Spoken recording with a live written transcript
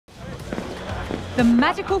The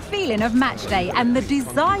magical feeling of match day and the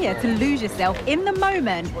desire to lose yourself in the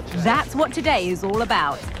moment, that's what today is all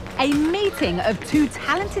about. A meeting of two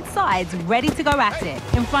talented sides ready to go at it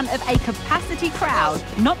in front of a capacity crowd,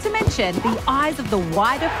 not to mention the eyes of the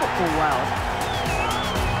wider football world.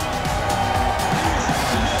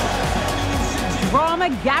 Drama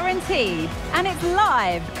guaranteed, and it's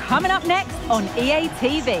live, coming up next on EA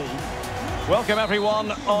TV. Welcome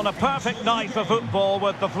everyone on a perfect night for football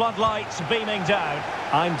with the floodlights beaming down.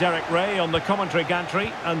 I'm Derek Ray on the commentary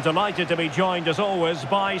gantry and delighted to be joined as always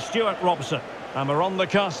by Stuart Robson. And we're on the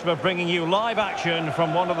cusp of bringing you live action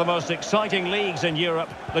from one of the most exciting leagues in Europe,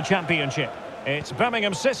 the Championship. It's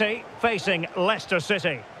Birmingham City facing Leicester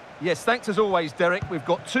City. Yes, thanks as always, Derek. We've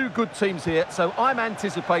got two good teams here, so I'm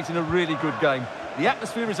anticipating a really good game. The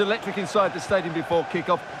atmosphere is electric inside the stadium before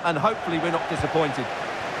kick-off, and hopefully we're not disappointed.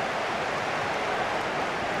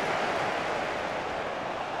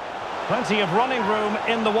 Plenty of running room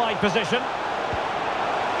in the wide position.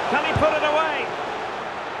 Can he put it away?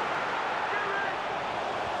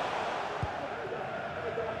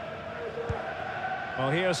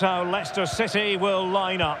 Well, here's how Leicester City will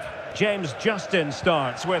line up. James Justin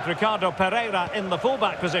starts with Ricardo Pereira in the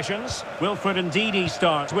fullback positions. Wilfred Ndidi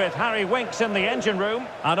starts with Harry Winks in the engine room.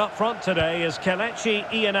 And up front today is Kelechi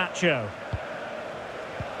Iheanacho.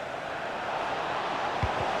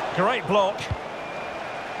 Great block.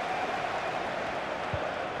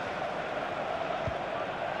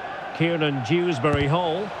 Kieran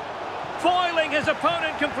Dewsbury-Hall. Foiling his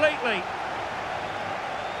opponent completely.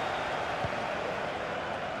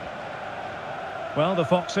 Well, the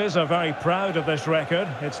Foxes are very proud of this record.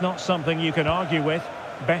 It's not something you can argue with.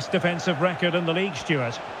 Best defensive record in the league,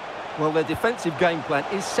 Stuart. Well, their defensive game plan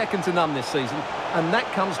is second to none this season, and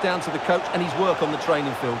that comes down to the coach and his work on the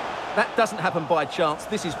training field. That doesn't happen by chance.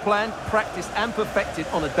 This is planned, practiced and perfected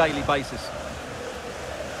on a daily basis.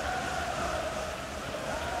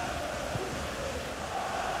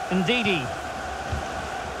 Ndidi.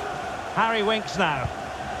 Harry Winks now.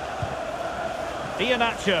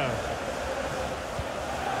 Iheanacho.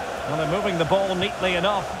 Well, they're moving the ball neatly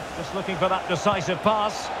enough. Just looking for that decisive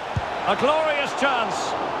pass. A glorious chance.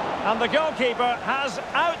 And the goalkeeper has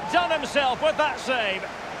outdone himself with that save.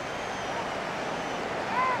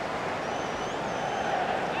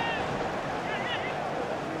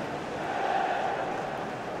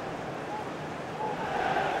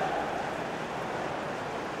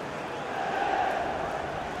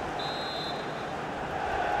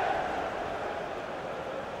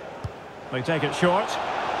 They take it short.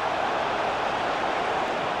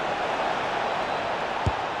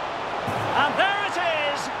 And there it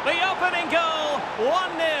is, the opening goal,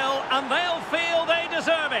 1-0, and they'll feel they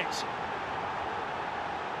deserve it.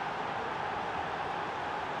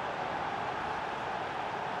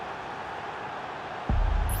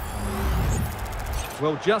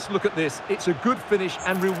 Well, just look at this. It's a good finish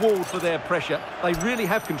and reward for their pressure. They really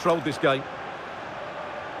have controlled this game.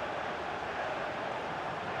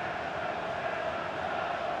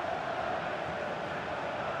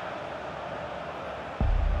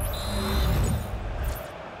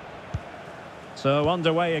 So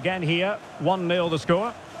underway again here, 1-0 the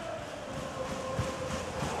score.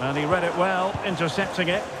 And he read it well, intercepting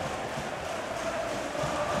it.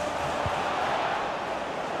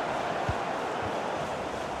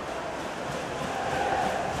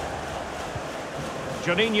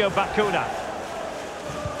 Juninho Bakuna.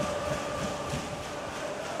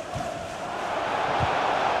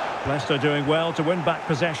 Leicester doing well to win back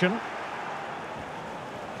possession.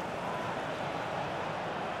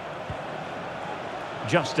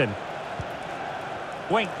 Justin.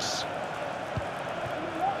 Winks.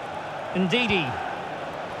 Ndidi.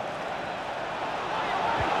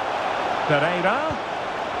 Pereira.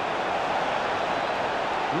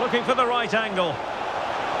 Looking for the right angle.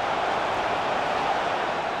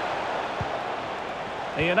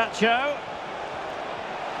 Iheanacho.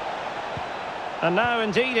 And now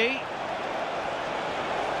Ndidi.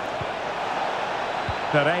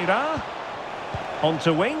 Pereira. On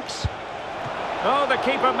to Winks. Oh, the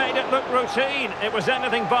keeper made it look routine. It was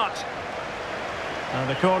anything but. And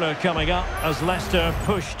the corner coming up as Leicester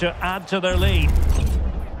push to add to their lead.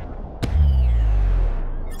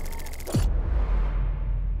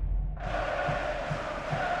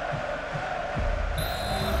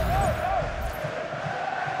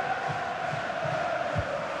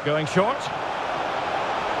 Going short.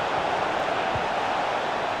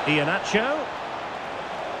 Iheanacho.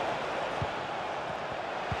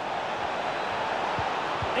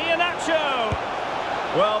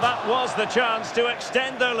 Iheanacho! Well, that was the chance to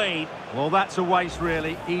extend their lead. Well, that's a waste,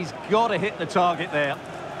 really. He's got to hit the target there.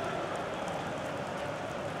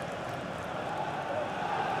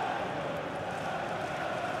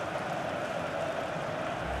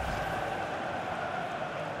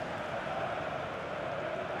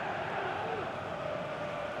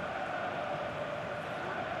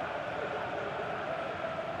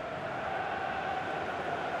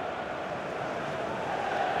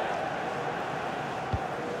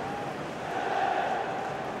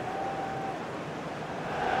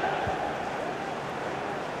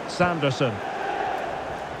 Sanderson.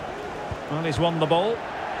 Well, he's won the ball.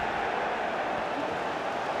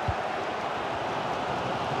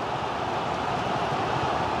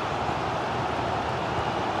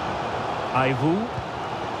 Aivu.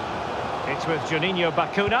 It's with Juninho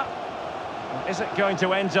Bacuna. Is it going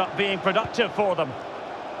to end up being productive for them?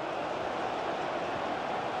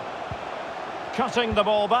 Cutting the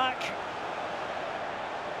ball back.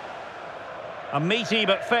 A meaty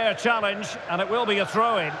but fair challenge, and it will be a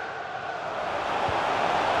throw-in.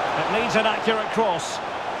 It needs an accurate cross.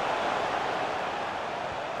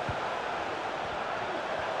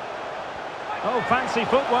 Oh, fancy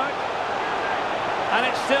footwork. And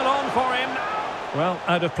it's still on for him. Well,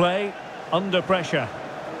 out of play, under pressure.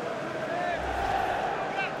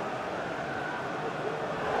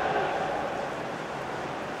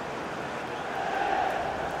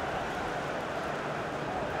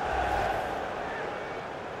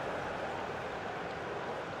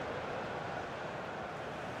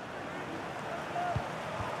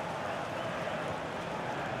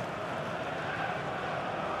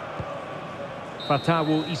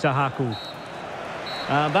 Fatawu Isahaku.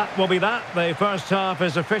 And that will be that. The first half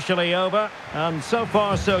is officially over. And so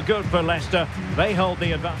far, so good for Leicester. They hold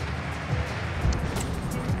the advantage.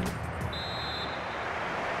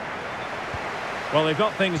 Well, they've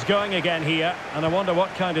got things going again here. And I wonder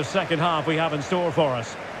what kind of second half we have in store for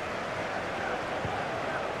us.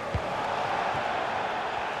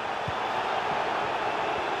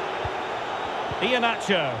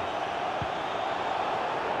 Iheanacho.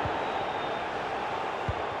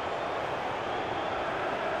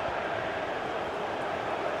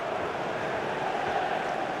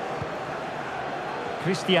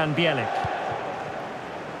 Christian Bielik.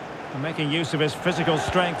 Making use of his physical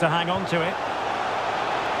strength to hang on to it.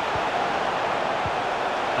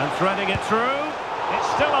 And threading it through. It's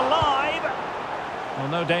still alive. Well,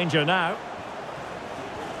 no danger now.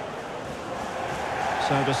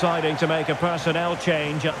 So deciding to make a personnel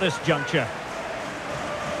change at this juncture.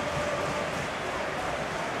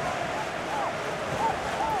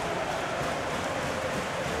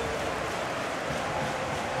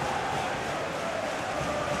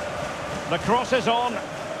 The cross is on.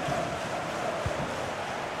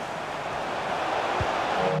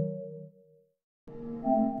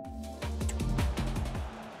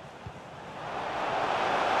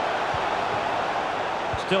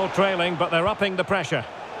 Still trailing, but they're upping the pressure.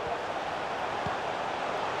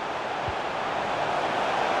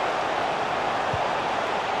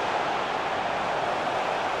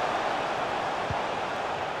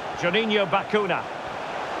 Juninho Bacuna.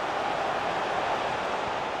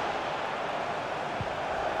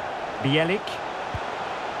 Bielik.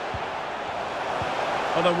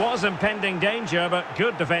 Well, there was impending danger, but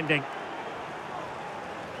good defending.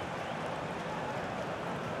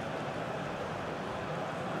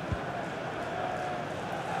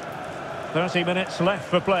 "30 minutes left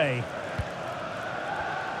for play.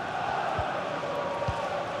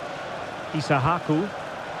 Isahaku.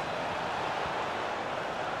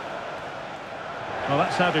 Well,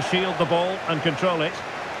 that's how to shield the ball and control it.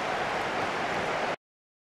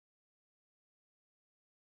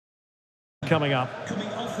 Coming up.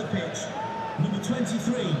 Coming off the pitch, number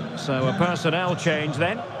 23. So a personnel change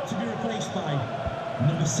then. To be replaced by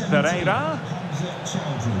number 17. Pereira.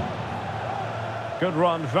 Good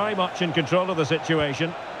run, very much in control of the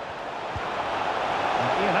situation.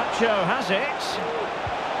 Iheanacho has it.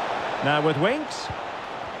 Now with Winks.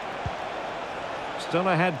 Still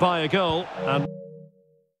ahead by a goal. And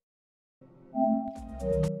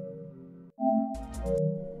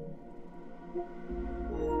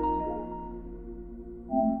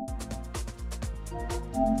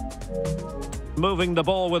moving the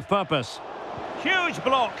ball with purpose. Huge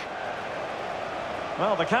block.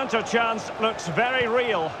 Well, the counter chance looks very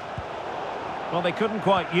real. Well, they couldn't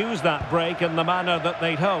quite use that break in the manner that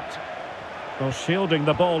they'd hoped. Well, shielding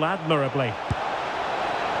the ball admirably.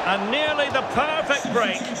 And nearly the perfect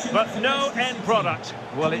break, but no end product.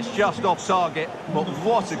 Well, it's just off target, but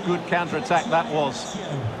what a good counter-attack that was.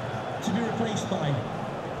 To be replaced by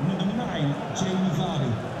number 9, Jamie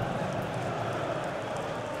Vardy.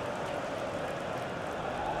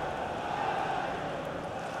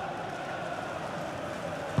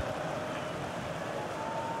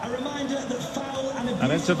 A reminder that foul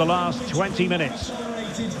and into the last 20 minutes.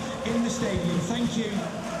 In the stadium. Thank you.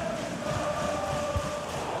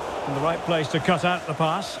 In the right place to cut out the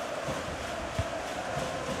pass.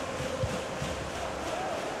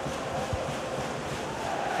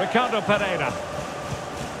 Ricardo Pereira.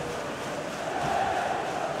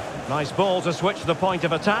 Nice ball to switch the point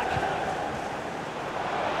of attack.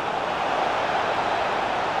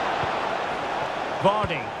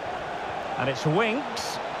 Vardy. And it's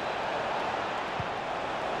Winks.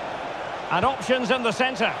 And options in the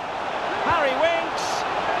centre. Harry Winks.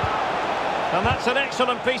 And that's an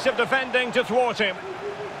excellent piece of defending to thwart him.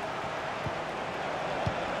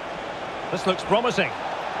 This looks promising.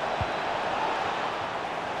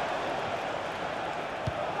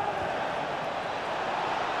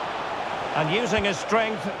 And using his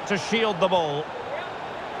strength to shield the ball.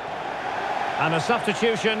 And a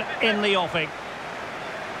substitution in the offing.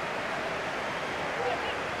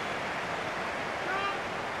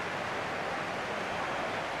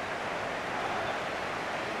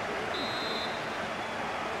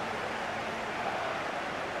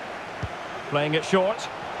 Playing it short.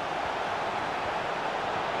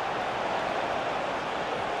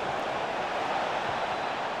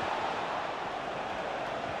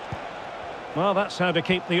 Well, that's how to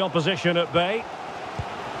keep the opposition at bay.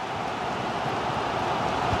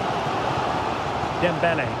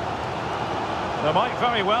 Dembele. There might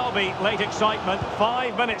very well be late excitement.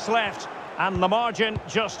 5 minutes left, and the margin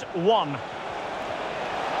just 1.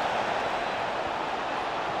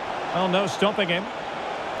 Well, no stopping him.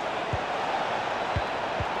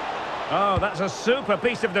 Oh, that's a super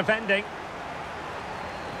piece of defending.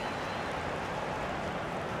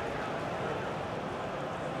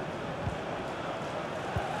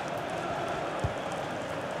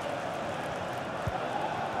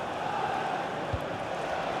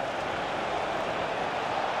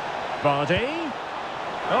 Vardy.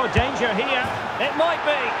 Oh, danger here. It might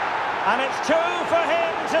be. And it's 2 for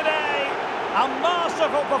him today. A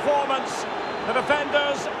masterful performance. The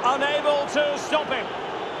defenders unable to stop him.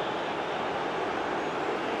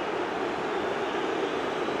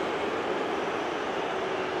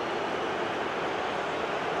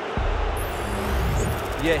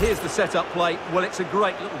 Yeah, here's the set-up play. Well, it's a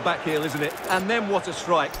great little back heel, isn't it? And then what a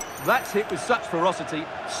strike. That's hit with such ferocity.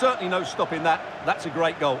 Certainly no stopping that. That's a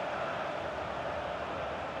great goal.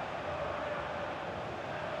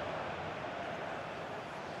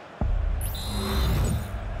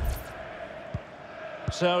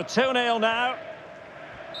 So 2-0 now.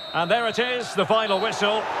 And there it is, the final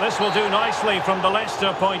whistle. This will do nicely from the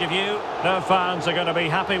Leicester point of view. Their fans are going to be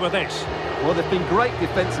happy with this. Well, they've been great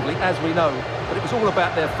defensively, as we know, but it was all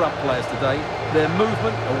about their front players today. Their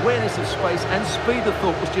movement, awareness of space and speed of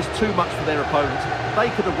thought was just too much for their opponents. They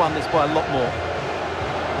could have won this by a lot more.